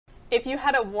If you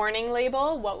had a warning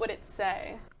label, what would it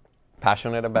say?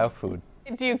 Passionate about food.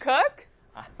 Do you cook?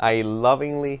 I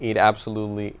lovingly eat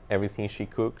absolutely everything she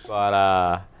cooks, but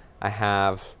I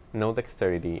have no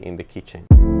dexterity in the kitchen.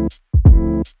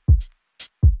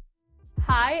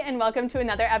 Hi, and welcome to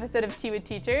another episode of Tea with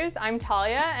Teachers. I'm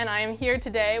Talia, and I am here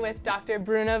today with Dr.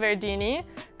 Bruno Verdini,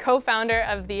 co-founder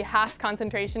of the Haas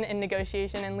Concentration in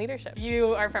Negotiation and Leadership.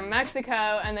 You are from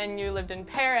Mexico, and then you lived in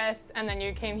Paris, and then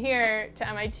you came here to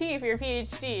MIT for your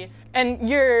PhD. And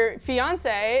your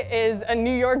fiance is a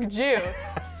New York Jew.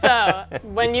 So,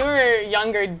 when you were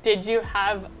younger, did you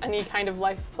have any kind of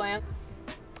life plan?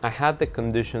 I had the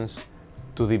conditions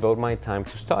to devote my time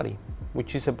to study,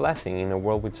 which is a blessing in a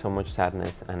world with so much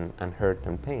sadness and hurt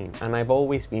and pain. And I've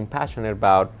always been passionate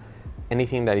about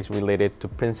anything that is related to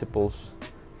principles,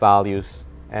 values,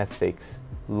 ethics,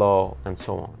 law, and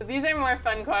so on. These are more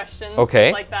fun questions,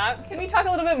 okay. Like that. Can we talk a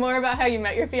little bit more about how you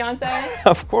met your fiance?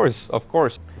 Of course, of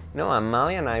course. You know,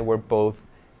 Amalia and I were both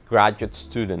graduate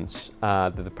students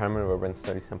at the Department of Urban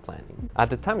Studies and Planning. At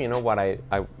the time, you know what,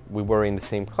 we were in the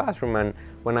same classroom, and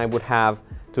when I would have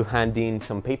to hand in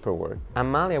some paperwork,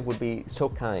 Amalia would be so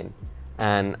kind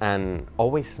and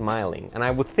always smiling. And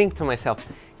I would think to myself,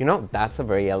 you know, that's a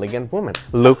very elegant woman.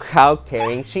 Look how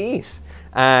caring she is.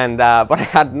 And but I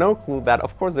had no clue that,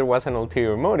 of course, there was an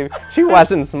ulterior motive. She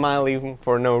wasn't smiling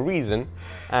for no reason.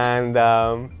 And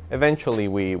eventually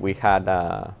we had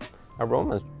a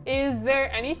romance. Is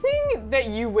there anything that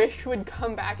you wish would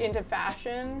come back into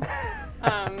fashion?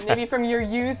 Maybe from your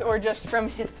youth or just from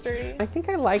history? I think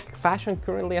I like fashion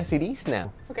currently as it is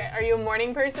now. Okay, are you a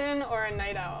morning person or a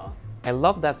night owl? I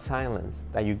love that silence,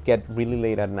 that you get really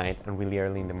late at night and really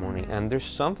early in the morning. And there's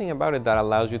something about it that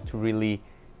allows you to really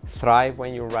thrive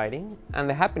when you're writing. And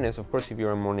the happiness, of course, if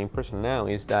you're a morning person now,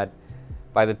 is that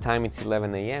by the time it's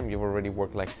 11 a.m., you've already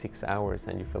worked like 6 hours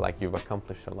and you feel like you've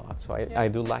accomplished a lot. So I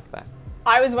do like that.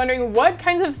 I was wondering, what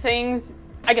kinds of things,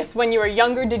 I guess when you were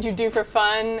younger, did you do for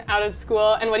fun out of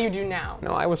school, and what do you do now?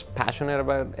 No, I was passionate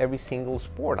about every single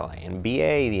sport, like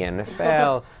NBA, the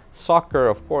NFL, soccer,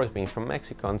 of course, being from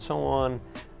Mexico and so on,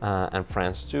 and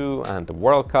France too, and the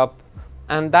World Cup.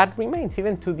 And that remains,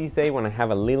 even to this day, when I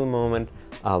have a little moment,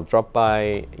 I'll drop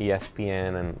by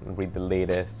ESPN and read the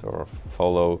latest or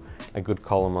follow a good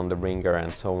column on The Ringer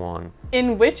and so on.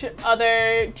 In which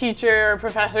other teacher or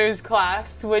professor's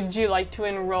class would you like to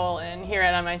enroll in here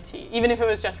at MIT, even if it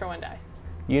was just for one day?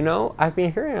 You know, I've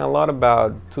been hearing a lot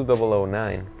about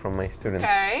 2009 from my students.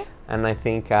 Okay. And I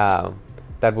think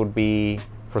that would be,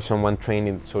 for someone trained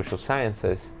in social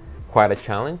sciences, quite a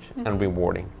challenge and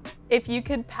rewarding. If you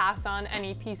could pass on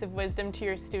any piece of wisdom to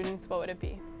your students, what would it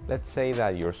be? Let's say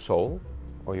that your soul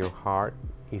or your heart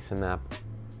is an apple,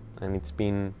 and it's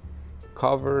been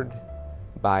covered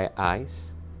by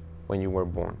ice when you were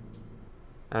born.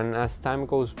 And as time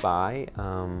goes by,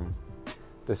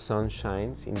 the sun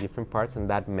shines in different parts and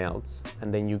that melts,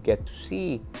 and then you get to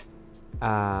see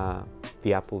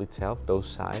the apple itself, those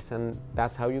sides, and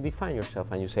that's how you define yourself.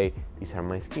 And you say, these are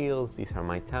my skills, these are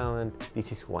my talent,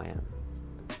 this is who I am.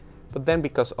 But then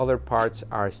because other parts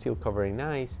are still covered in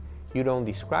ice, you don't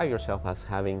describe yourself as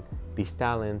having these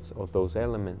talents or those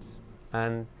elements.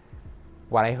 And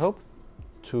what I hope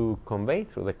to convey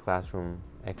through the classroom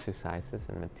exercises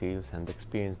and materials and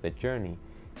experience the journey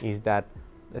is that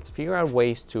let's figure out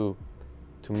ways to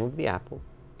move the apple,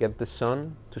 get the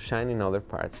sun to shine in other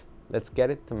parts, let's get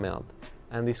it to melt,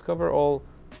 and discover all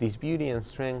this beauty and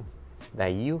strength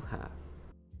that you have.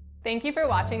 Thank you for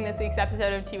watching this week's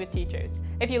episode of Tea with Teachers.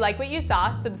 If you like what you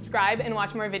saw, subscribe and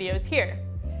watch more videos here.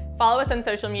 Follow us on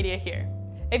social media here.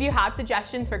 If you have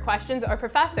suggestions for questions or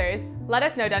professors, let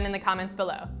us know down in the comments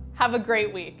below. Have a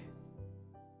great week.